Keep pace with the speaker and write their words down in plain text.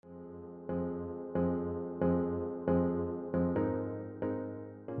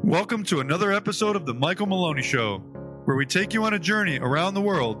Welcome to another episode of The Michael Maloney Show, where we take you on a journey around the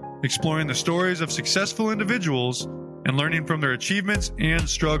world, exploring the stories of successful individuals and learning from their achievements and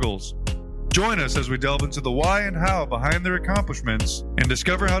struggles. Join us as we delve into the why and how behind their accomplishments and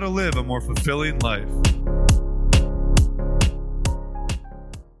discover how to live a more fulfilling life.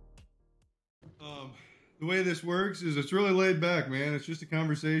 The way this works is it's really laid back, man. It's just a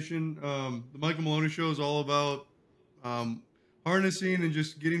conversation. The Michael Maloney Show is all about harnessing and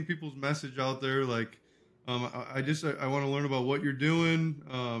just getting people's message out there. Like, I want to learn about what you're doing.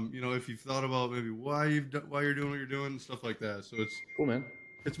 If you've thought about maybe why you're doing what you're doing, and stuff like that. So it's cool, man.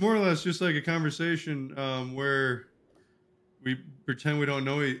 It's more or less just like a conversation where we pretend we don't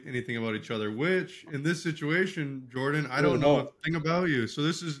know anything about each other. Which in this situation, Jordan, I don't know a thing about you. So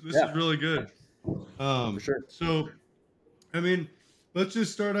this is really good. For sure. So, I mean, let's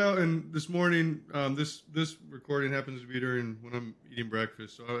just start out. And this morning, this recording happens to be when I'm eating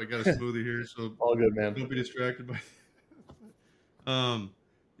breakfast. So I got a smoothie here. So all good, man. Don't be distracted by that.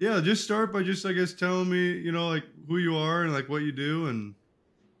 Yeah, just start by just, I guess, telling me, like who you are and like what you do, and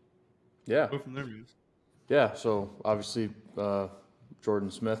go from there, man. Yeah. So obviously,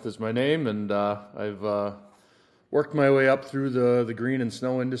 Jordan Smith is my name, and I've worked my way up through the green and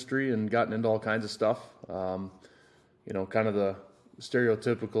snow industry and gotten into all kinds of stuff. Kind of the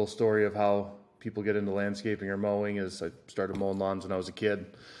stereotypical story of how people get into landscaping or mowing is I started mowing lawns when I was a kid.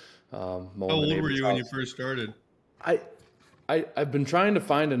 How old were you when you first started? I've been trying to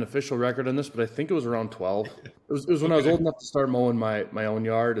find an official record on this, but I think it was around 12. It was when I was old enough to start mowing my own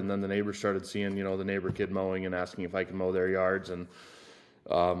yard, and then the neighbors started seeing, the neighbor kid mowing and asking if I could mow their yards, and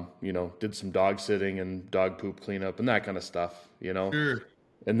did some dog sitting and dog poop cleanup and that kind of stuff, Sure.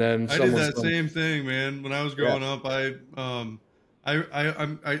 And then I did that same thing, man. When I was growing up, I'm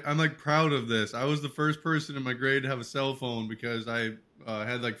like proud of this. I was the first person in my grade to have a cell phone because I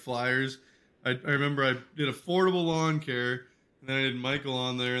had like flyers. I remember I did affordable lawn care, and then I did Michael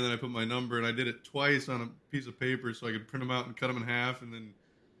on there, and then I put my number, and I did it twice on a piece of paper so I could print them out and cut them in half, and then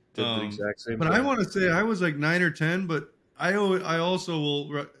did the exact same but thing. I want to say I was like 9 or 10, but I also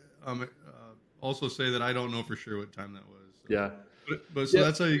will also say that I don't know for sure what time that was. So. Yeah. But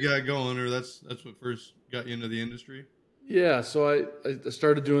that's how you got going, or that's what first got you into the industry? Yeah, so I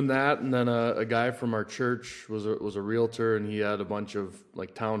started doing that, and then a guy from our church was a realtor, and he had a bunch of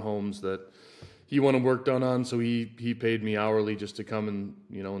like townhomes that he wanted work done on, so he paid me hourly just to come and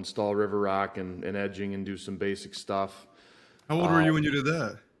install river rock and edging and do some basic stuff. How old were you when you did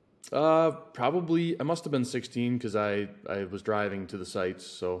that? Probably I must have been 16 because I was driving to the sites,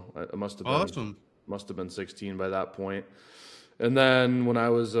 so I must have been 16 by that point. And then when I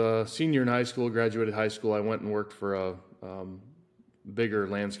was a senior in high school, graduated high school, I went and worked for a bigger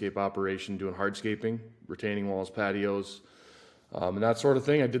landscape operation doing hardscaping, retaining walls, patios, and that sort of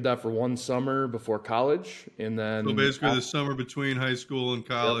thing. I did that for one summer before college, and then so basically the summer between high school and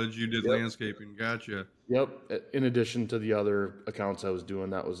college, you did landscaping. Gotcha. Yep. In addition to the other accounts I was doing,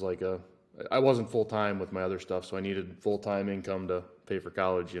 that was like I wasn't full time with my other stuff, so I needed full time income to pay for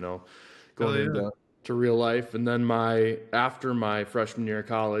college. Going into real life. And then after my freshman year of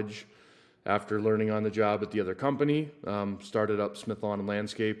college, after learning on the job at the other company, started up Smith Lawn and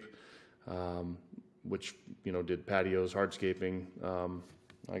Landscape, which did patios, hardscaping.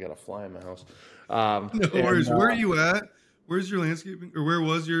 I got a fly in my house. No worries. Where are you at? Where's your landscaping, or where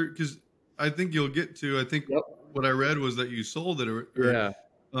was your? Because I think you'll get to. I think what I read was that you sold it. Yeah.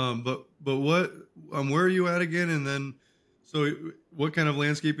 But what? Where are you at again? And then, so what kind of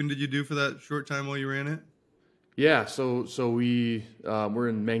landscaping did you do for that short time while you ran it? Yeah. So we're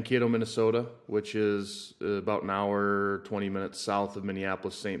in Mankato, Minnesota, which is about an hour, 20 minutes south of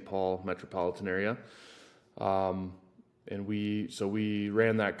Minneapolis, St. Paul metropolitan area. And we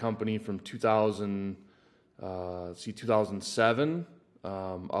ran that company from 2007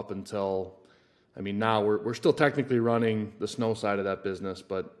 up until, now we're still technically running the snow side of that business,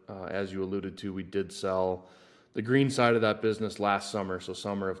 but as you alluded to, we did sell the green side of that business last summer, so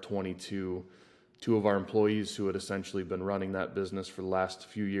summer of 22. Two of our employees who had essentially been running that business for the last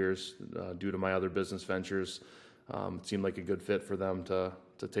few years due to my other business ventures, it seemed like a good fit for them to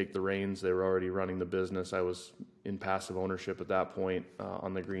take the reins. They were already running the business. I was in passive ownership at that point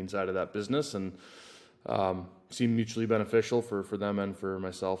on the green side of that business, and seemed mutually beneficial for them and for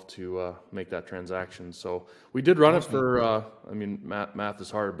myself to make that transaction. So we did run it for, math is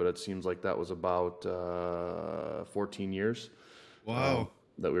hard, but it seems like that was about 14 years. Wow.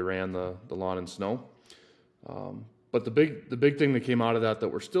 That we ran the lawn and snow. But the big thing that came out of that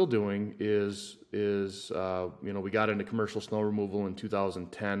we're still doing is we got into commercial snow removal in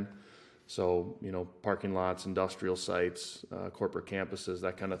 2010. So, parking lots, industrial sites, corporate campuses,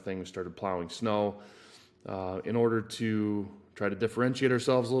 that kind of thing. We started plowing snow in order to try to differentiate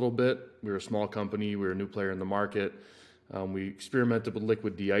ourselves a little bit. We were a small company. We were a new player in the market. We experimented with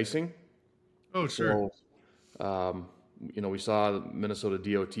liquid de-icing. Oh, sure. So, um, we saw Minnesota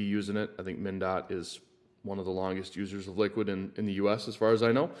DOT using it. I think MnDOT is one of the longest users of liquid in the U.S. as far as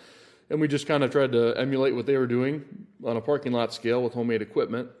I know. And we just kind of tried to emulate what they were doing on a parking lot scale with homemade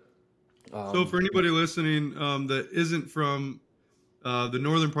equipment. So for anybody listening that isn't from the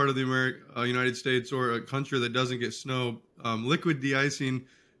northern part of the United States or a country that doesn't get snow, liquid de-icing,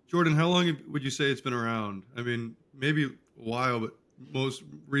 Jordan, how long would you say it's been around? I mean, maybe a while, but most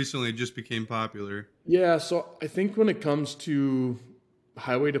recently it just became popular. Yeah, so I think when it comes to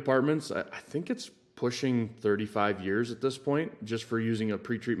highway departments, I think it's pushing 35 years at this point just for using a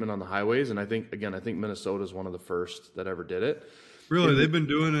pretreatment on the highways. And I think Minnesota is one of the first that ever did it. Really, In the, they've been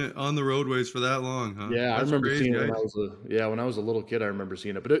doing it on the roadways for that long, huh? yeah, I That's remember crazy. seeing it when I was a little kid. I remember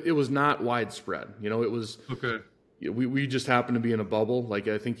seeing it, but it was not widespread. It was Okay. we just happened to be in a bubble. Like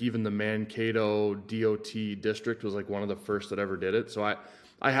I think even the Mankato DOT district was like one of the first that ever did it. So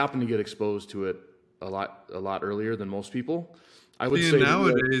I happened to get exposed to it a lot earlier than most people. I would See, and say that,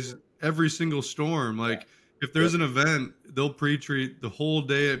 nowadays, every single storm, like if yeah, there's an event, they'll pre-treat the whole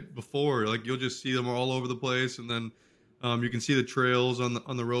day before. Like you'll just see them all over the place, and then you can see the trails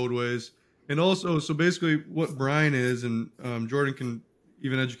on the roadways. And also, so basically, what brine is, and Jordan can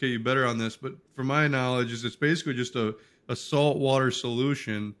even educate you better on this. But from my knowledge, is it's basically just a salt water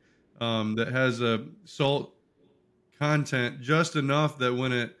solution that has a salt content just enough that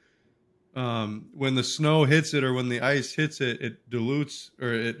when the snow hits it or when the ice hits it, it dilutes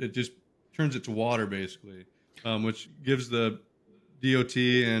or it just turns it to water basically, which gives the DOT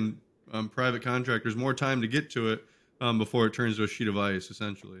and private contractors more time to get to it before it turns to a sheet of ice,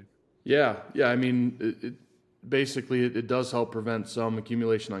 essentially. yeah. I mean, basically it does help prevent some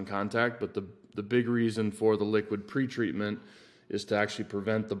accumulation on contact, but the big reason for the liquid pretreatment is to actually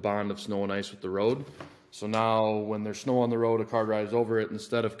prevent the bond of snow and ice with the road. So now when there's snow on the road, a car drives over it,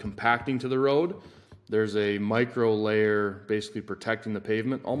 instead of compacting to the road, there's a micro layer basically protecting the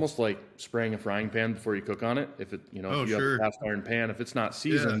pavement, almost like spraying a frying pan before you cook on it. If Oh, if you have a sure. cast iron pan, if it's not Yeah.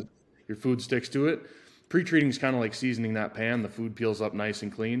 seasoned, your food sticks to it. Pre-treating is kind of like seasoning that pan. The food peels up nice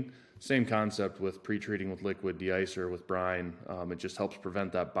and clean. Same concept with pre-treating with liquid de-icer with brine. It just helps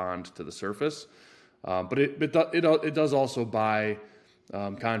prevent that bond to the surface. But it does also buy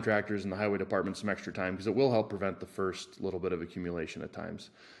contractors and the highway department some extra time because it will help prevent the first little bit of accumulation at times.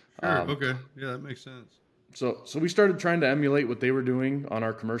 Sure. Okay. Yeah, that makes sense. So we started trying to emulate what they were doing on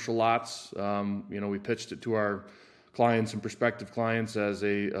our commercial lots. We pitched it to our clients and prospective clients as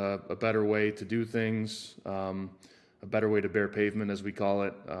a better way to do things, a better way to bare pavement, as we call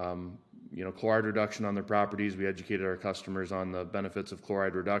it. Chloride reduction on their properties. We educated our customers on the benefits of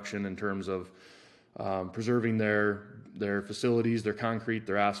chloride reduction in terms of preserving their facilities, their concrete,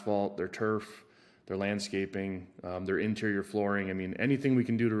 their asphalt, their turf, their landscaping, their interior flooring. I mean, anything we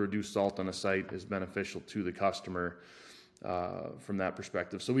can do to reduce salt on a site is beneficial to the customer from that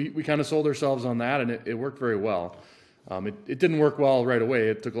perspective. So we kind of sold ourselves on that, and it worked very well. It didn't work well right away.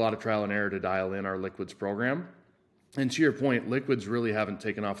 It took a lot of trial and error to dial in our liquids program. And to your point, liquids really haven't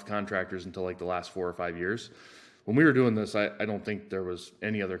taken off with contractors until like the last 4 or 5 years. When we were doing this, I don't think there was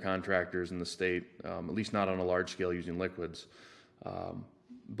any other contractors in the state, at least not on a large scale, using liquids.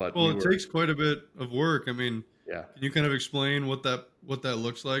 But Well, it takes quite a bit of work. I mean, yeah, can you kind of explain what that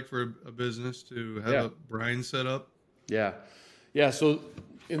looks like for a business to have yeah, a brine set up? yeah, yeah. So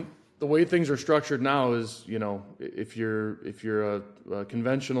the way things are structured now is, if you're a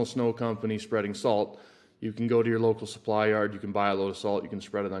conventional snow company spreading salt, you can go to your local supply yard, you can buy a load of salt, you can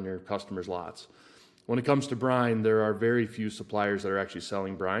spread it on your customers' lots. When it comes to brine, there are very few suppliers that are actually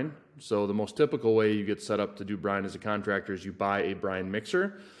selling brine. So the most typical way you get set up to do brine as a contractor is you buy a brine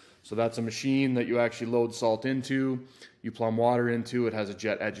mixer. So that's a machine that you actually load salt into, you plumb water into, it has a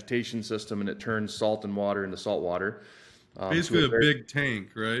jet agitation system, and it turns salt and water into salt water. Basically, a big tank,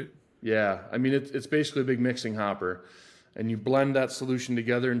 right? Yeah, I mean, it's basically a big mixing hopper. And you blend that solution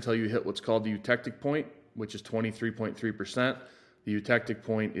together until you hit what's called the eutectic point, which is 23.3%. The eutectic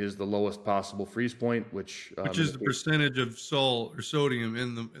point is the lowest possible freeze point, which Is the percentage of salt or sodium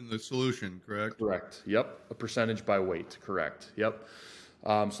in the solution, correct? correct. Yep, a percentage by weight. Correct. Yep.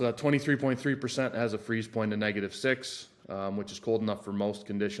 So that 23.3% has a freeze point of -6, which is cold enough for most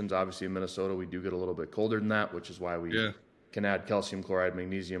conditions. Obviously, in Minnesota, we do get a little bit colder than that, which is why we can add calcium chloride,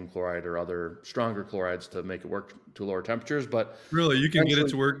 magnesium chloride, or other stronger chlorides to make it work to lower temperatures. But Really, you can get it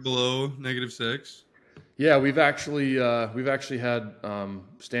to work below -6. Yeah, we've actually had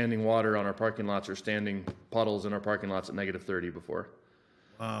standing water on our parking lots or standing puddles in our parking lots at -30 before.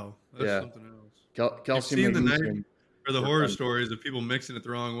 Wow, that's Yeah, something else. You've calcium, seen the night magnesium. or the We're horror fine. stories of people mixing it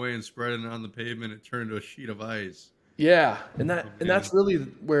the wrong way and spreading it on the pavement. It turned into a sheet of ice. Yeah, and Oh that's man, really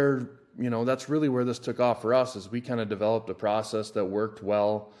where that's really where this took off for us is we kind of developed a process that worked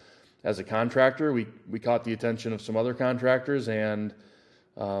well as a contractor. We caught the attention of some other contractors, and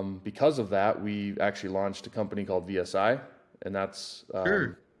because of that, we actually launched a company called VSI, and that's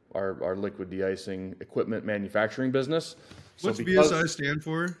sure. our liquid de-icing equipment manufacturing business. So What's VSI because stand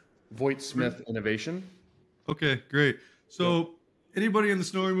for? Voight Smith Innovation. Okay, great. Yep. So anybody in the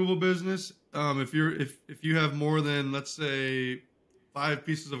snow removal business, if you have more than, let's say, 5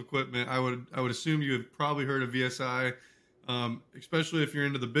 pieces of equipment, I would assume you have probably heard of VSI, especially if you're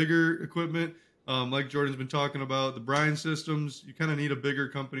into the bigger equipment. Like Jordan's been talking about the brine systems, you kind of need a bigger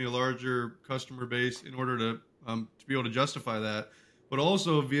company, a larger customer base in order to be able to justify that. But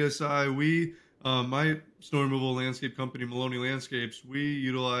also VSI, my snow removal landscape company, Maloney Landscapes, we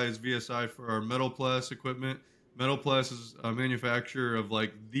utilize VSI for our metal plus equipment. Metal Plus is a manufacturer of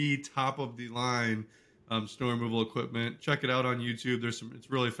like the top of the line snow removal equipment. Check it out on YouTube.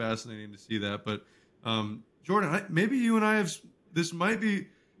 It's really fascinating to see that. But Jordan, maybe you and I have this might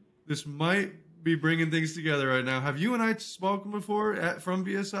be bringing things together right now. Have you and I spoken before from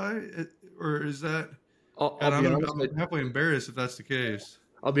VSI, or is that? I'll God, be honest. I'm happily embarrassed if that's the case.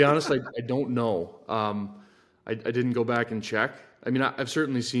 I'll be honest. I don't know. I didn't go back and check. I mean, I've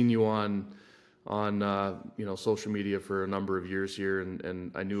certainly seen you on social media for a number of years here,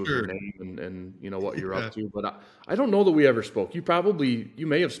 and I knew of your Sure. name and what you're Yeah. up to, but I don't know that we ever spoke. You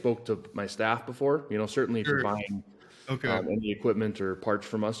may have spoke to my staff before. Certainly if you're Sure. buying Okay. any equipment or parts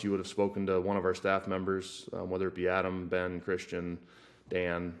from us, you would have spoken to one of our staff members, whether it be Adam, Ben, Christian,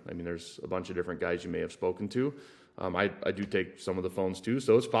 Dan. I mean, there's a bunch of different guys you may have spoken to. I do take some of the phones too,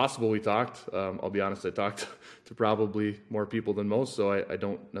 so it's possible we talked. I'll be honest, I talked to probably more people than most, so I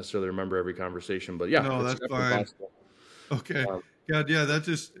don't necessarily remember every conversation. But yeah, No, it's that's definitely fine. possible. Okay. Um, God, yeah,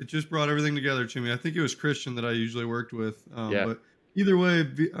 it just brought everything together to me. I think it was Christian that I usually worked with. yeah, But either way,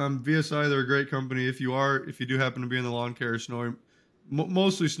 VSI, they're a great company. If you do happen to be in the lawn care,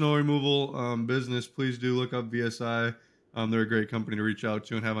 mostly snow removal business, please do look up VSI. They're a great company to reach out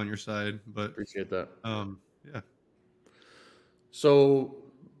to and have on your side. But appreciate that. yeah, So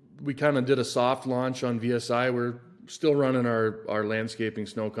we kind of did a soft launch on VSI. We're still running our landscaping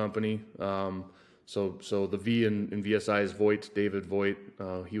snow company. So the V in VSI is Voigt, David Voigt.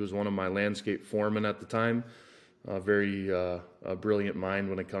 He was one of my landscape foremen at the time. Very a brilliant mind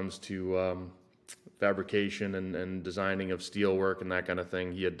when it comes to fabrication and designing of steel work and that kind of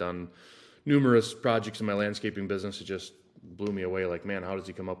thing. He had done numerous projects in my landscaping business. It just blew me away. Like, man, how does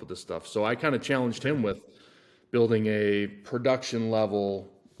he come up with this stuff? So I kind of challenged him with building a production level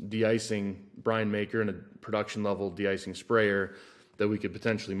de-icing brine maker and a production level de-icing sprayer that we could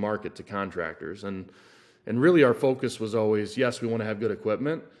potentially market to contractors. And really our focus was always, yes, we want to have good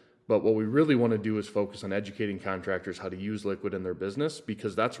equipment, but what we really want to do is focus on educating contractors how to use liquid in their business,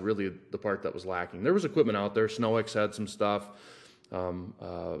 because that's really the part that was lacking. There was equipment out there. SnowX had some stuff.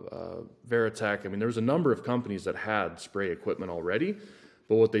 Veritech. I mean, there was a number of companies that had spray equipment already,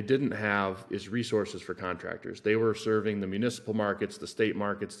 but what they didn't have is resources for contractors. They were serving the municipal markets, the state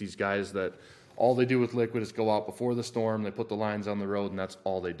markets, these guys that all they do with liquid is go out before the storm, they put the lines on the road, and that's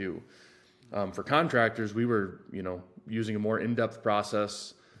all they do. For contractors, we were, using a more in-depth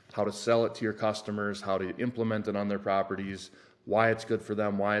process, how to sell it to your customers, how to implement it on their properties, why it's good for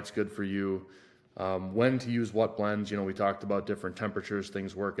them, why it's good for you, when to use what blends. We talked about different temperatures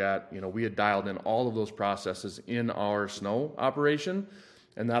things work at. We had dialed in all of those processes in our snow operation,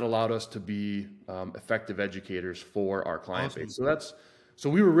 and that allowed us to be effective educators for our client awesome. base. So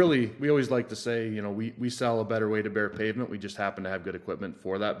we always like to say, we sell a better way to bare pavement. We just happen to have good equipment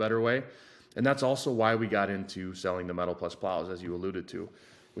for that better way. And that's also why we got into selling the Metal Plus plows, as you alluded to.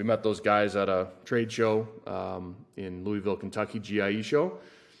 We met those guys at a trade show in Louisville, Kentucky, GIE show.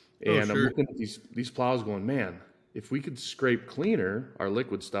 Oh, And I'm sure. looking at these plows going, man, if we could scrape cleaner, our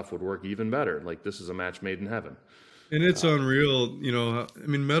liquid stuff would work even better. Like, this is a match made in heaven. And it's unreal, I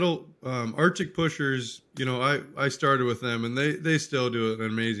mean, metal Arctic pushers. I started with them, and they still do an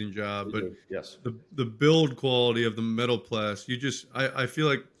amazing job. They But do. Yes. the build quality of the metal plus, I feel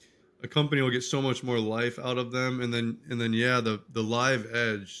like a company will get so much more life out of them, and then yeah, the live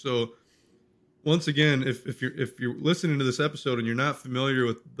edge. So once again, if you're listening to this episode and you're not familiar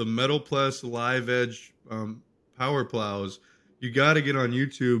with the Metal Plus Live Edge power plows, you got to get on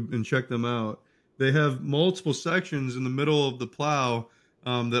YouTube and check them out. They have multiple sections in the middle of the plow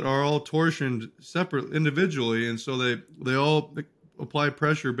that are all torsioned separate individually, and so they all apply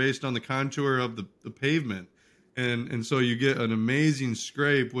pressure based on the contour of the pavement, and so you get an amazing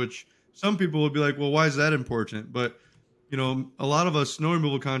scrape. Which some people would be like, well, why is that important? But a lot of us snow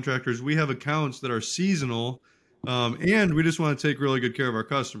removal contractors, we have accounts that are seasonal, and we just want to take really good care of our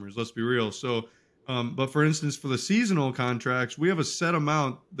customers. Let's be real. So, but for instance, for the seasonal contracts, we have a set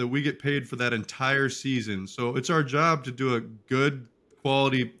amount that we get paid for that entire season. So it's our job to do a good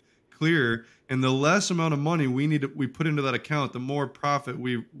quality clear, and the less amount of money we put into that account, the more profit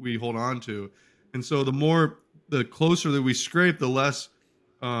we hold on to. And so the closer that we scrape, the less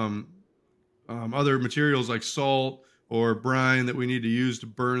um, other materials like salt or brine that we need to use to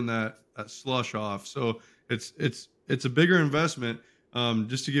burn that slush off. So it's a bigger investment.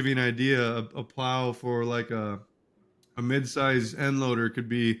 Just to give you an idea, a plow for like a mid-size end loader could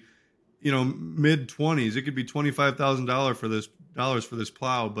be, mid 20s. It could be $25,000 for this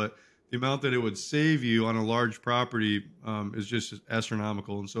plow, but the amount that it would save you on a large property is just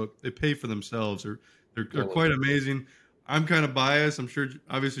astronomical. And so they pay for themselves. They're quite amazing. I'm kind of biased. I'm sure,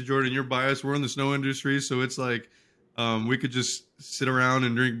 obviously, Jordan, you're biased. We're in the snow industry, so it's like we could just sit around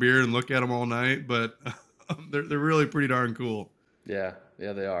and drink beer and look at them all night. But they're really pretty darn cool. Yeah,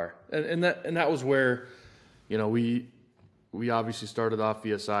 they are, and that was where, we obviously started off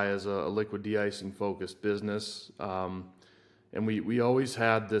VSI as a liquid de-icing focused business, and we always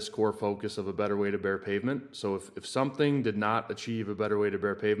had this core focus of a better way to bare pavement. So if something did not achieve a better way to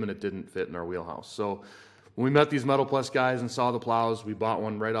bare pavement, it didn't fit in our wheelhouse. So when we met these Metal Plus guys and saw the plows, we bought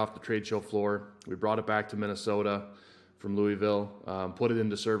one right off the trade show floor. We brought it back to Minnesota from Louisville, put it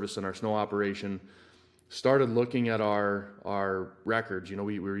into service in our snow operation. Started looking at our records.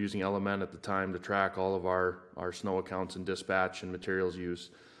 We were using Element at the time to track all of our snow accounts and dispatch and materials use.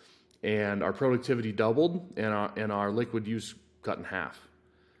 And our productivity doubled and our liquid use cut in half.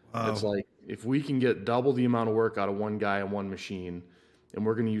 Wow. It's like, if we can get double the amount of work out of one guy and one machine, and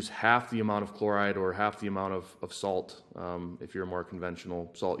we're going to use half the amount of chloride or half the amount of salt, if you're a more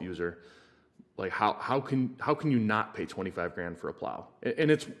conventional salt user, like how can you not pay $25,000 for a plow? And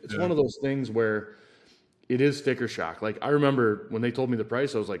it's one of those things where it is sticker shock. Like, I remember when they told me the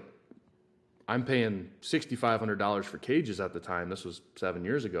price, I was like, I'm paying $6,500 for cages at the time. This was 7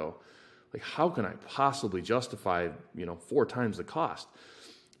 years ago. Like, how can I possibly justify, 4 times the cost?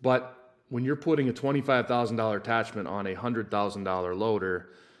 But when you're putting a $25,000 attachment on a $100,000 loader,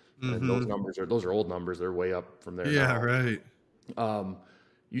 and those are old numbers. They're way up from there. Yeah, now. Right.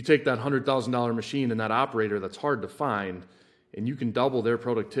 You take that $100,000 machine and that operator that's hard to find, and you can double their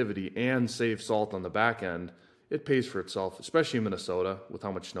productivity and save salt on the back end. It pays for itself, especially in Minnesota with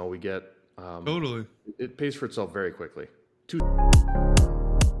how much snow we get. Totally. It pays for itself very quickly.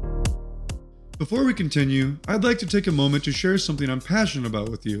 Before we continue, I'd like to take a moment to share something I'm passionate about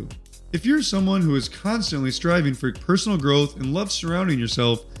with you. If you're someone who is constantly striving for personal growth and loves surrounding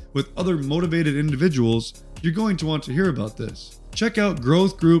yourself with other motivated individuals, you're going to want to hear about this. Check out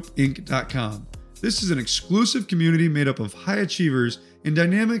growthgroupinc.com. This is an exclusive community made up of high achievers and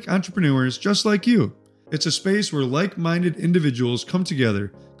dynamic entrepreneurs just like you. It's a space where like-minded individuals come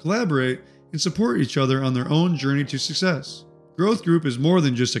together, collaborate, and support each other on their own journey to success. Growth Group is more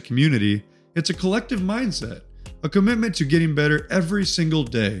than just a community. It's a collective mindset, a commitment to getting better every single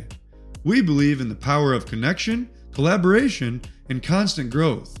day. We believe in the power of connection, collaboration, and constant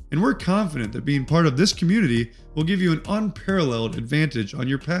growth, and we're confident that being part of this community will give you an unparalleled advantage on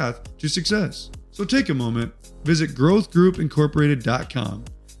your path to success. So take a moment, visit growthgroupincorporated.com,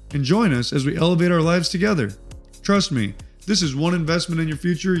 and join us as we elevate our lives together. Trust me, this is one investment in your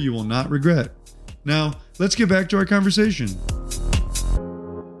future you will not regret. Now, let's get back to our conversation.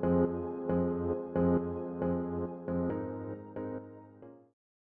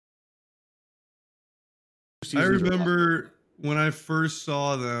 I remember when I first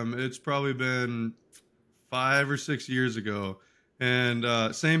saw them, it's probably been 5 or 6 years ago.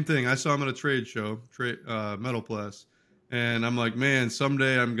 And same thing, I saw them at a trade show, Metal Plus. And I'm like, man,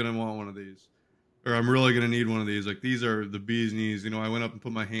 someday I'm going to want one of these. Or I'm really going to need one of these. Like, these are the bee's knees. I went up and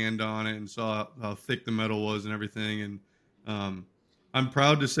put my hand on it and saw how thick the metal was and everything. And I'm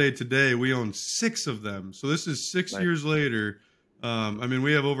proud to say today we own 6 of them. So this is 6 years later.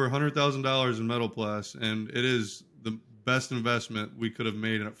 We have over $100,000 in Metal Plus, and it is the best investment we could have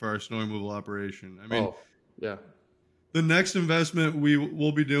made for our snow removal operation. The next investment we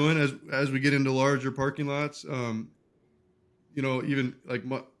will be doing as we get into larger parking lots, even like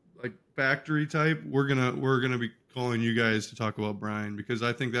factory type, we're gonna be calling you guys to talk about brine, because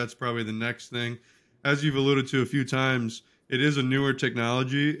I think that's probably the next thing. As you've alluded to a few times, it is a newer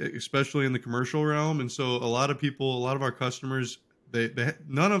technology, especially in the commercial realm, and so a lot of our customers they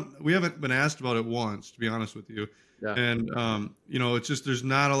none of we haven't been asked about it once, to be honest with you. Yeah. And it's just there's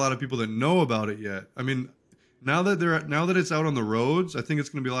not a lot of people that know about it yet. I mean, now that it's out on the roads, I think it's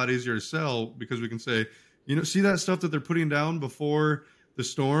going to be a lot easier to sell because we can say, see that stuff that they're putting down before the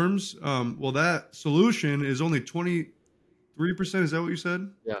storms. Well, that solution is only 23%. Is that what you said?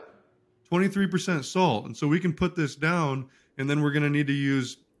 Yeah. 23% salt. And so we can put this down, and then we're going to need to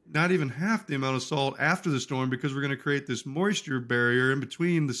use not even half the amount of salt after the storm because we're going to create this moisture barrier in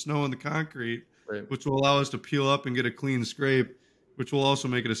between the snow and the concrete, Right. which will allow us to peel up and get a clean scrape, which will also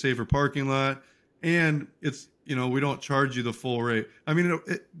make it a safer parking lot. And it's, we don't charge you the full rate. I mean,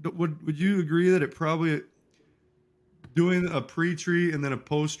 would you agree that it probably doing a pre-treat and then a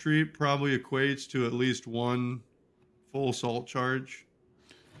post-treat probably equates to at least one full salt charge?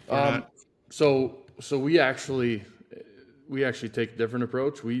 Or not? So we actually take a different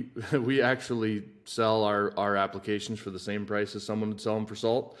approach. We actually sell our applications for the same price as someone would sell them for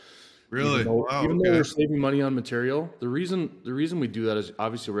salt. Really? Wow. Even though Okay. we're saving money on material, the reason we do that is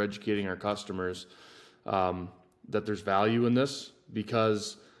obviously we're educating our customers that there's value in this,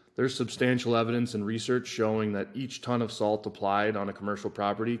 because there's substantial evidence and research showing that each ton of salt applied on a commercial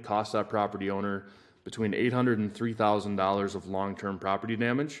property costs that property owner between $800 and $3,000 of long-term property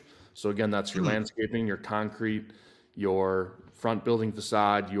damage. So again, that's your landscaping, your concrete, your front building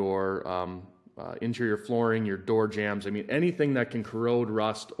facade, your interior flooring, your door jambs. I mean, anything that can corrode,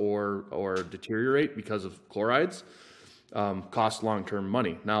 rust, or deteriorate because of chlorides costs long-term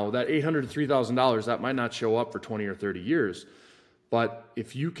money. Now, that $800 to $3,000, that might not show up for 20 or 30 years, but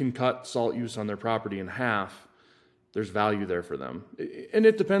if you can cut salt use on their property in half, there's value there for them. And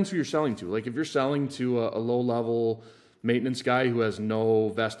it depends who you're selling to. Like if you're selling to a low-level maintenance guy who has no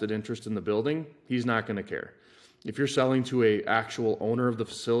vested interest in the building, he's not going to care. If you're selling to a actual owner of the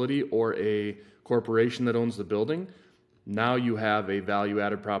facility or a corporation that owns the building, now you have a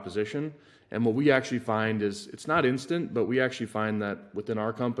value-added proposition. And what we actually find is, it's not instant, but we actually find that within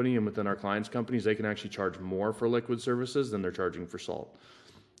our company and within our clients' companies, they can actually charge more for liquid services than they're charging for salt.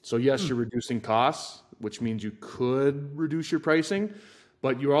 So yes, you're reducing costs, which means you could reduce your pricing,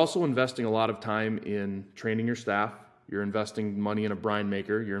 but you're also investing a lot of time in training your staff. You're investing money in a brine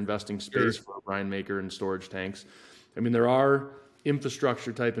maker. You're investing space for a brine maker and storage tanks. I mean, there are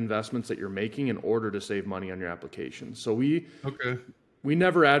infrastructure type investments that you're making in order to save money on your application. So we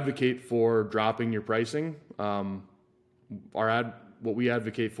never advocate for dropping your pricing. What we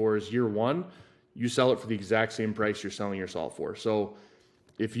advocate for is year one, you sell it for the exact same price you're selling your salt for. So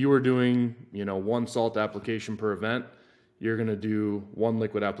if you were doing, one salt application per event, you're going to do one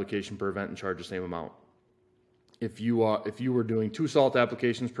liquid application per event and charge the same amount. If you were doing 2 salt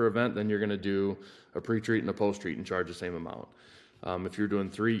applications per event, then you're going to do a pre-treat and a post-treat and charge the same amount. If you're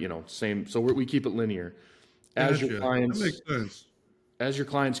doing 3, same. So we keep it linear. As your clients, that makes sense. As your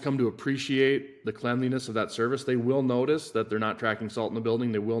clients come to appreciate the cleanliness of that service, they will notice that they're not tracking salt in the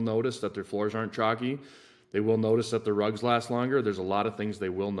building. They will notice that their floors aren't chalky. They will notice that the rugs last longer. There's a lot of things they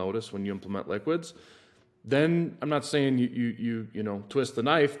will notice when you implement liquids. Then I'm not saying you twist the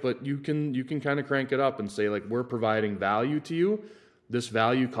knife, but you can kind of crank it up and say, like, we're providing value to you. This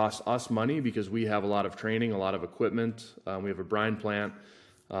value costs us money because we have a lot of training, a lot of equipment. We have a brine plant.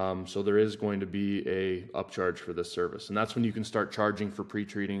 So there is going to be a upcharge for this service. And that's when you can start charging for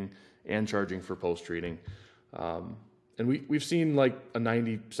pre-treating and charging for post-treating. And we've seen like a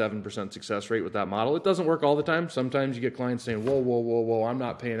 97% success rate with that model. It doesn't work all the time. Sometimes you get clients saying, whoa, I'm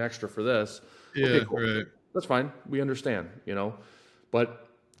not paying extra for this. Yeah, okay, cool. right. That's fine. We understand, but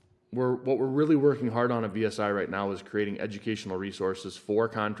what we're really working hard on at VSI right now is creating educational resources for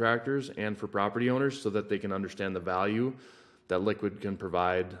contractors and for property owners so that they can understand the value that liquid can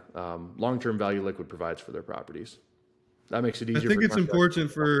provide, long-term value liquid provides for their properties. That makes it easier. I think it's important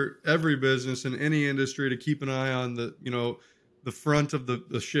for every business in any industry to keep an eye on the front of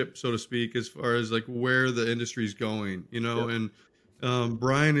the ship, so to speak, as far as like where the industry's going, and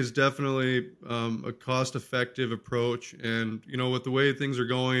brine is definitely a cost-effective approach. And, with the way things are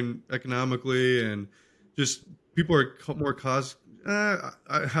going economically and just people are more cost, I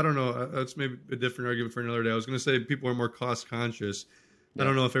don't know. That's maybe a different argument for another day. I was going to say people are more cost conscious. I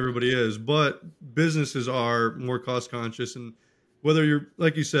don't know if everybody is, but businesses are more cost conscious. And whether you're,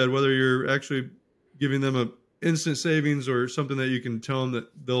 like you said, whether you're actually giving them a instant savings or something that you can tell them that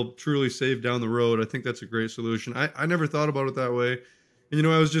they'll truly save down the road, I think that's a great solution. I never thought about it that way. And,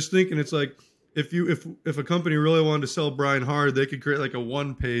 I was just thinking, it's like, if a company really wanted to sell brine hard, they could create like a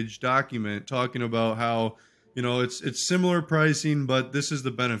 1-page document talking about how, it's similar pricing, but this is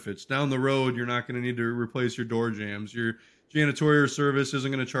the benefits. Down the road, you're not going to need to replace your door jambs. Your janitorial service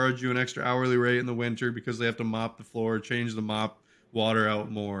isn't going to charge you an extra hourly rate in the winter because they have to mop the floor, change the mop water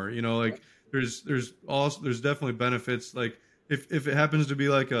out more. Like there's definitely benefits. Like if it happens to be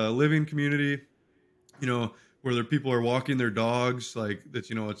like a living community, you know, where people are walking their dogs, like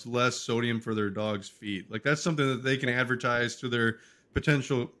that's, it's less sodium for their dog's feet. Like that's something that they can advertise to their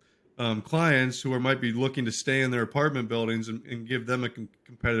potential clients who might be looking to stay in their apartment buildings and give them a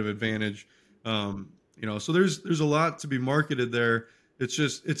competitive advantage. So there's a lot to be marketed there.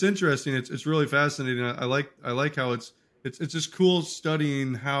 It's interesting. It's really fascinating. I like how it's just cool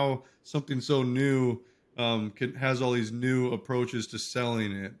studying how something so new has all these new approaches to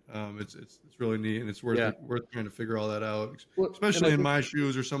selling it. It's really neat, and it's worth Yeah. worth trying to figure all that out, Well, and especially in my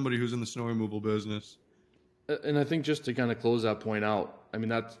shoes or somebody who's in the snow removal business. I think just to kind of close that point out, I mean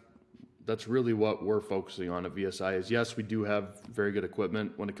that's really what we're focusing on at VSI is yes, we do have very good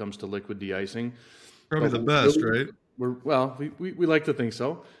equipment when it comes to liquid de-icing, Probably but the best, right? we like to think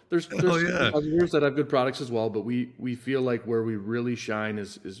so. Oh There's some yeah. competitors that have good products as well, but we feel like where we really shine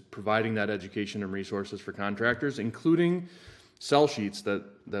is providing that education and resources for contractors, including sell sheets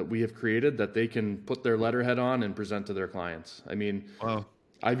that we have created that they can put their letterhead on and present to their clients. I mean, Wow.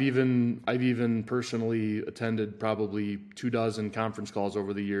 I've even personally attended probably 24 conference calls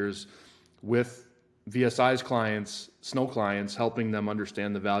over the years with VSI's clients, snow clients, helping them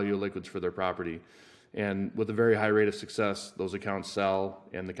understand the value of liquids for their property. And with a very high rate of success, those accounts sell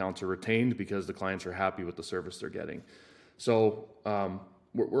and the accounts are retained because the clients are happy with the service they're getting. So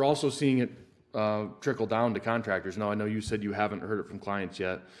we're also seeing it trickle down to contractors. Now, I know you said you haven't heard it from clients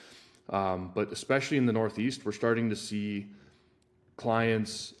yet, but especially in the Northeast, we're starting to see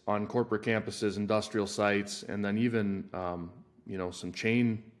clients on corporate campuses, industrial sites, and then even some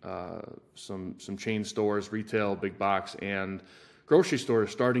chain stores, retail, big box, and grocery stores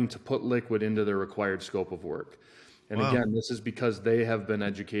starting to put liquid into their required scope of work. And Wow. again, this is because they have been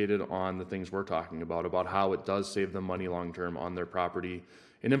educated on the things we're talking about how it does save them money long term on their property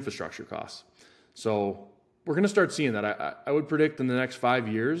and infrastructure costs. So we're going to start seeing that. I would predict in the next 5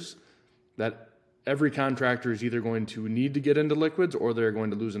 years that every contractor is either going to need to get into liquids or they're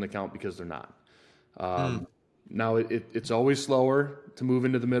going to lose an account because they're not. Now, it's always slower to move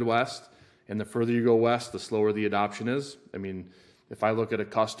into the Midwest, and the further you go west, the slower the adoption is. I mean, if I look at a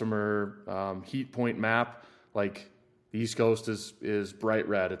customer heat point map, like the East Coast is bright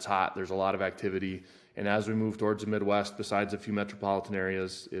red, it's hot, there's a lot of activity. And as we move towards the Midwest, besides a few metropolitan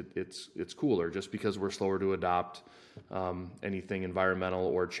areas, it's cooler just because we're slower to adopt anything environmental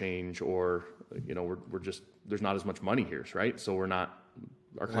or change, or we're just there's not as much money here, right? So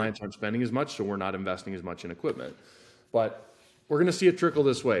our clients aren't spending as much, so we're not investing as much in equipment. But we're going to see it trickle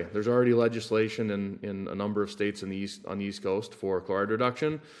this way. There's already legislation in a number of states on the East Coast for chloride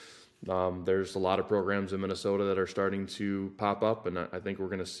reduction. There's a lot of programs in Minnesota that are starting to pop up, and I think we're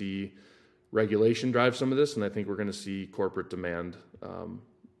going to see regulation drive some of this, and I think we're going to see corporate demand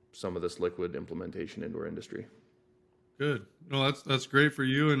some of this liquid implementation into our industry. Good. No, that's great for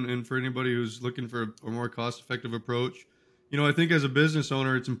you and for anybody who's looking for a more cost-effective approach. I think as a business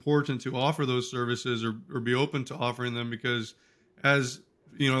owner, it's important to offer those services or be open to offering them because as,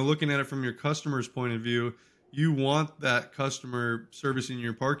 looking at it from your customer's point of view, you want that customer servicing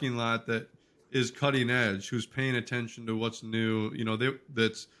your parking lot that is cutting edge, who's paying attention to what's new,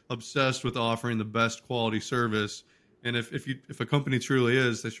 that's obsessed with offering the best quality service. And if a company truly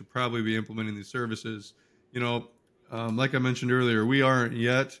is, they should probably be implementing these services. Like I mentioned earlier, we aren't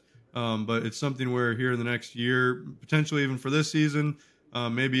yet, but it's something where here in the next year, potentially even for this season,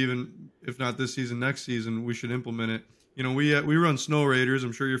 maybe even if not this season, next season, we should implement it. We run Snow Raiders.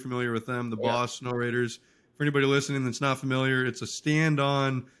 I'm sure you're familiar with them, the Boss Snow Raiders. For anybody listening that's not familiar, it's a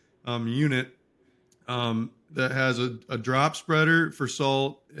stand-on unit that has a drop spreader for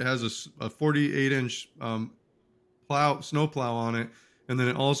salt. It has a 48-inch snow plow on it, and then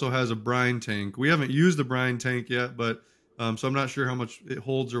it also has a brine tank. We haven't used the brine tank yet, but so I'm not sure how much it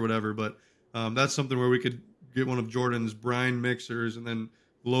holds or whatever. But that's something where we could get one of Jordan's brine mixers and then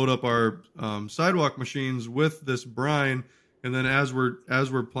load up our sidewalk machines with this brine, and then as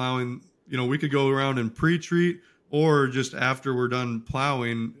we're plowing, we could go around and pre-treat, or just after we're done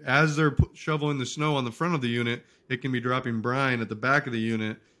plowing, as they're shoveling the snow on the front of the unit, it can be dropping brine at the back of the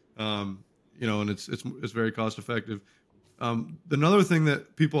unit. And it's very cost effective. Another thing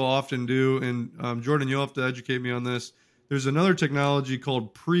that people often do, and Jordan, you'll have to educate me on this. There's another technology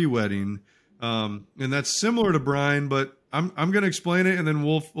called pre-wetting, and that's similar to brine, but I'm going to explain it, and then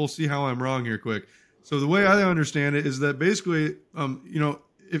we'll see how I'm wrong here quick. So the way I understand it is that basically,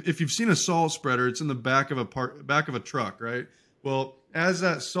 if you've seen a salt spreader, it's in the back of a truck, right? Well, as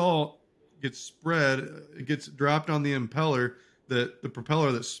that salt gets spread, it gets dropped on the impeller. that the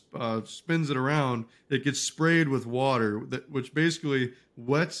propeller that spins it around, it gets sprayed with water, which basically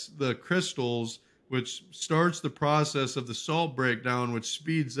wets the crystals, which starts the process of the salt breakdown, which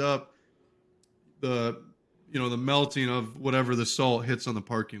speeds up the the melting of whatever the salt hits on the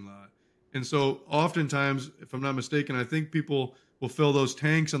parking lot. And so oftentimes, if I'm not mistaken, I think people will fill those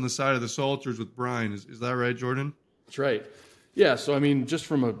tanks on the side of the salters with brine. Is that right, Jordan? That's right. Yeah, so I mean, just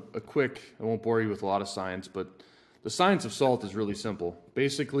from a quick, I won't bore you with a lot of science, but the science of salt is really simple.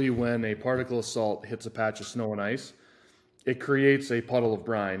 Basically, when a particle of salt hits a patch of snow and ice, it creates a puddle of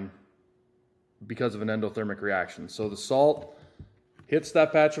brine because of an endothermic reaction. So the salt hits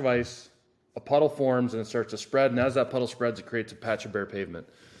that patch of ice, a puddle forms, and it starts to spread, and as that puddle spreads, it creates a patch of bare pavement.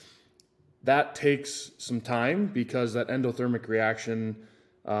 That takes some time because that endothermic reaction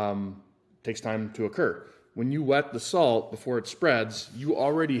takes time to occur. When you wet the salt before it spreads, you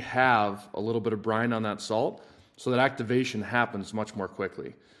already have a little bit of brine on that salt, so that activation happens much more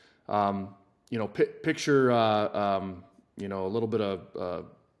quickly. Picture a little bit of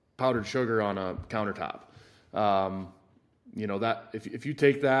powdered sugar on a countertop. That if you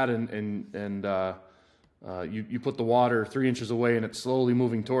take that and you put the water 3 inches away and it's slowly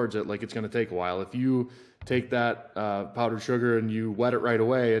moving towards it, like it's going to take a while. If you take that powdered sugar and you wet it right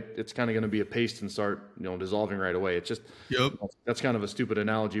away, it's kind of going to be a paste and start dissolving right away. It's just that's kind of a stupid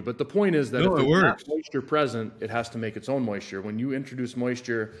analogy, but the point is that if there's not moisture present, it has to make its own moisture. When you introduce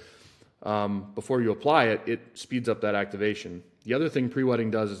moisture before you apply it, it speeds up that activation. The other thing pre-wetting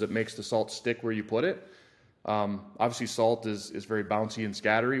does is it makes the salt stick where you put it. Obviously, salt is very bouncy and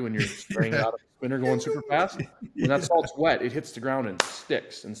scattery when you're spraying it out of the spinner going super fast. When that salt's wet, it hits the ground and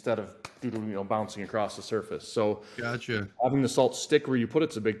sticks instead of bouncing across the surface. So gotcha. Having the salt stick where you put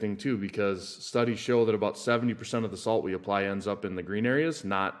it's a big thing too, because studies show that about 70% of the salt we apply ends up in the green areas,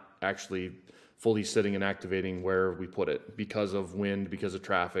 not actually fully sitting and activating where we put it because of wind, because of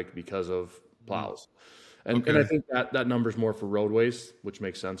traffic, because of plows. And I think that number's more for roadways, which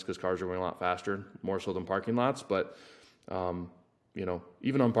makes sense because cars are going a lot faster, more so than parking lots. But,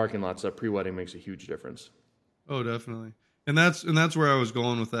 even on parking lots, that pre-wetting makes a huge difference. Oh, definitely. And that's where I was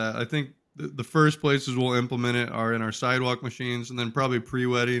going with that. I think the first places we'll implement it are in our sidewalk machines, and then probably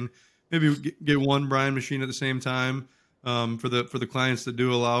pre-wetting. Maybe get one brine machine at the same time for the clients that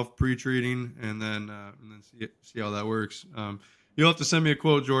do allow pre-treating, and then see how that works. You'll have to send me a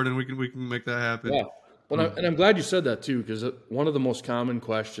quote, Jordan. We can make that happen. Yeah. Well, and I'm glad you said that too, because one of the most common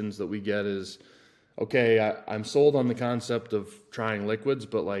questions that we get is, okay, I'm sold on the concept of trying liquids,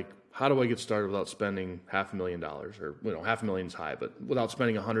 but how do I get started without spending $500,000 or $500,000's high, but without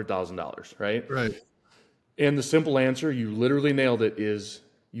spending $100,000, right? Right. And the simple answer, you literally nailed it, is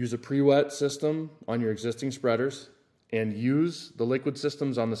use a pre-wet system on your existing spreaders and use the liquid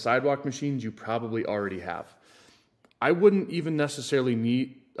systems on the sidewalk machines you probably already have. I wouldn't even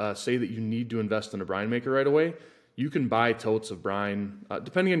necessarily say that you need to invest in a brine maker right away. You can buy totes of brine.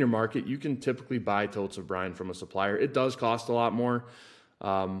 Depending on your market, you can typically buy totes of brine from a supplier. It does cost a lot more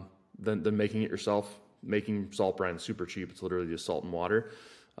than making it yourself. Making salt brine is super cheap. It's literally just salt and water.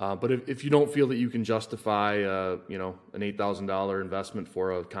 But if you don't feel that you can justify an $8,000 investment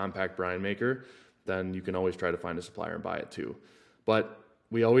for a compact brine maker, then you can always try to find a supplier and buy it too. But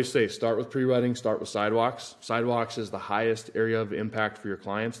we always say start with pre-wetting, start with sidewalks. Sidewalks is the highest area of impact for your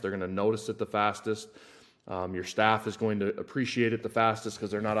clients. They're going to notice it the fastest. Your staff is going to appreciate it the fastest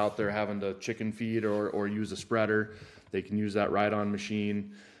because they're not out there having to chicken feed or use a spreader. They can use that ride-on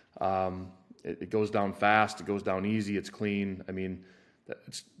machine. It goes down fast. It goes down easy. It's clean. I mean,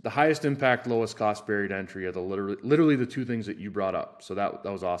 it's the highest impact, lowest cost barrier to entry are literally the two things that you brought up. So that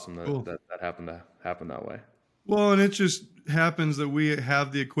was awesome that happened to happen that way. Well, and it just happens that we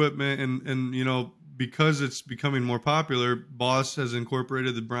have the equipment and because it's becoming more popular, Boss has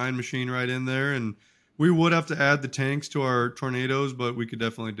incorporated the brine machine right in there, and we would have to add the tanks to our tornadoes, but we could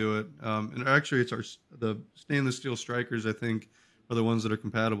definitely do it. And actually it's the stainless steel strikers, I think, are the ones that are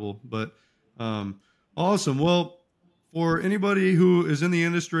compatible, but awesome. Well, for anybody who is in the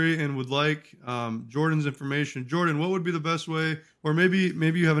industry and would like Jordan's information, Jordan, what would be the best way? Or maybe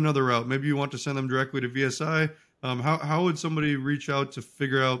you have another route. Maybe you want to send them directly to VSI. How would somebody reach out to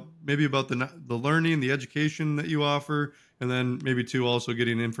figure out maybe about the learning, the education that you offer, and then maybe too also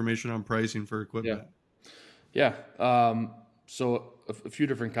getting information on pricing for equipment? Yeah. So a few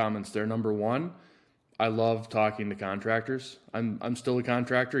different comments there. Number one, I love talking to contractors. I'm still a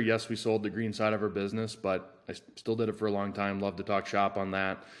contractor. Yes, we sold the green side of our business, but I still did it for a long time. Love to talk shop on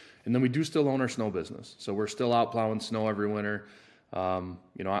that. And then we do still own our snow business. So we're still out plowing snow every winter. I'm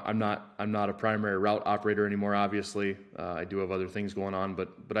not a primary route operator anymore, obviously. I do have other things going on, but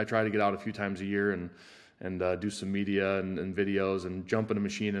I try to get out a few times a year and and do some media and videos and jump in a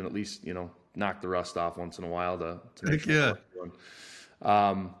machine and at least, knock the rust off once in a while to make Heck sure yeah.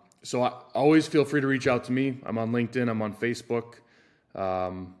 I'm doing. So I always feel free to reach out to me. I'm on LinkedIn. I'm on Facebook.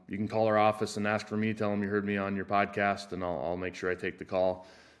 You can call our office and ask for me. Tell them you heard me on your podcast, and I'll make sure I take the call.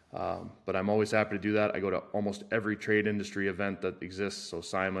 But I'm always happy to do that. I go to almost every trade industry event that exists. So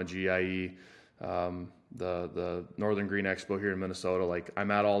SIMA, GIE, the Northern Green Expo here in Minnesota. Like,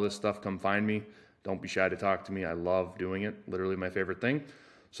 I'm at all this stuff. Come find me. Don't be shy to talk to me. I love doing it. Literally my favorite thing.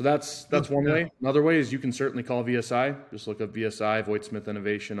 So that's one way. Another way is you can certainly call VSI. Just look up VSI, Voigt Smith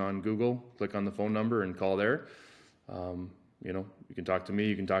Innovation on Google. Click on the phone number and call there. You can talk to me.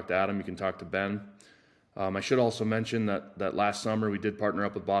 You can talk to Adam. You can talk to Ben. I should also mention that last summer we did partner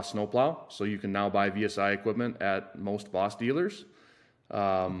up with Boss Snowplow. So you can now buy VSI equipment at most Boss dealers.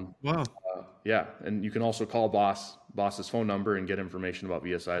 Wow. Yeah, and you can also call Boss's phone number and get information about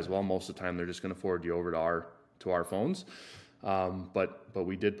VSI as well. Most of the time, they're just going to forward you over to our phones. But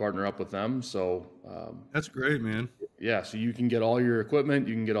we did partner up with them, so that's great, man. Yeah, so you can get all your equipment,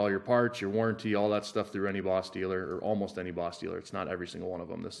 you can get all your parts, your warranty, all that stuff through any Boss dealer or almost any Boss dealer. It's not every single one of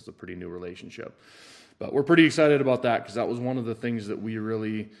them. This is a pretty new relationship, but we're pretty excited about that because that was one of the things that we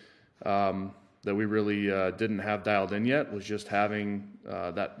really didn't have dialed in yet, was just having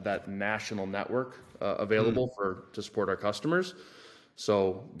that national network available to support our customers.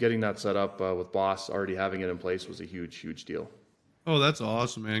 So getting that set up with Boss, already having it in place, was a huge deal. Oh, that's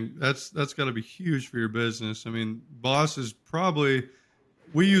awesome, man. That's got to be huge for your business. I mean, Boss is probably,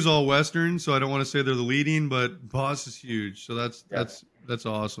 we use all Western, so I don't want to say they're the leading, but Boss is huge. So that's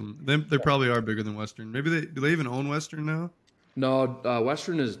awesome. They probably are bigger than Western. Maybe do they even own Western now? No,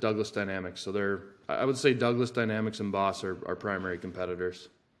 Western is Douglas Dynamics. So I would say Douglas Dynamics and Boss are our primary competitors.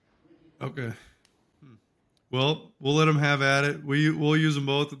 Okay. Well, we'll let them have at it. We'll use them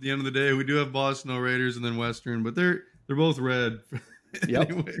both at the end of the day. We do have Boss Snow Raiders and then Western, but they're both red.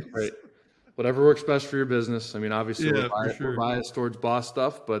 Yep. Right. Whatever works best for your business. I mean, obviously we're biased towards Boss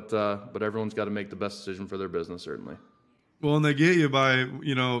stuff, but everyone's got to make the best decision for their business, certainly. Well, and they get you by,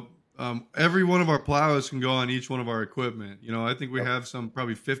 every one of our plows can go on each one of our equipment. I think we have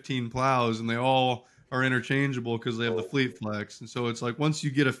probably 15 plows, and they all are interchangeable because they have the Fleet Flex. And so it's like once you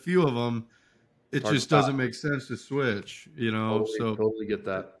get a few of them, it just doesn't make sense to switch, Totally get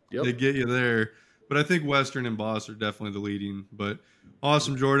that. Yep. They get you there. But I think Western and Boss are definitely the leading. But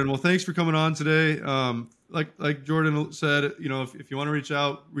awesome, Jordan. Well, thanks for coming on today. Like Jordan said, if you want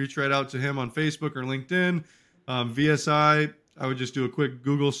to reach right out to him on Facebook or LinkedIn. VSI, I would just do a quick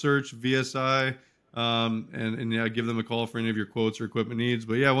Google search, VSI, and give them a call for any of your quotes or equipment needs.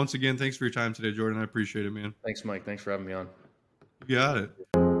 But yeah, once again, thanks for your time today, Jordan. I appreciate it, man. Thanks, Mike. Thanks for having me on. You got it.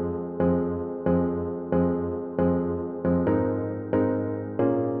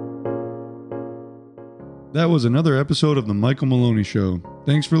 That was another episode of the Michael Maloney Show.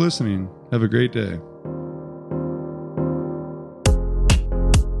 Thanks for listening. Have a great day.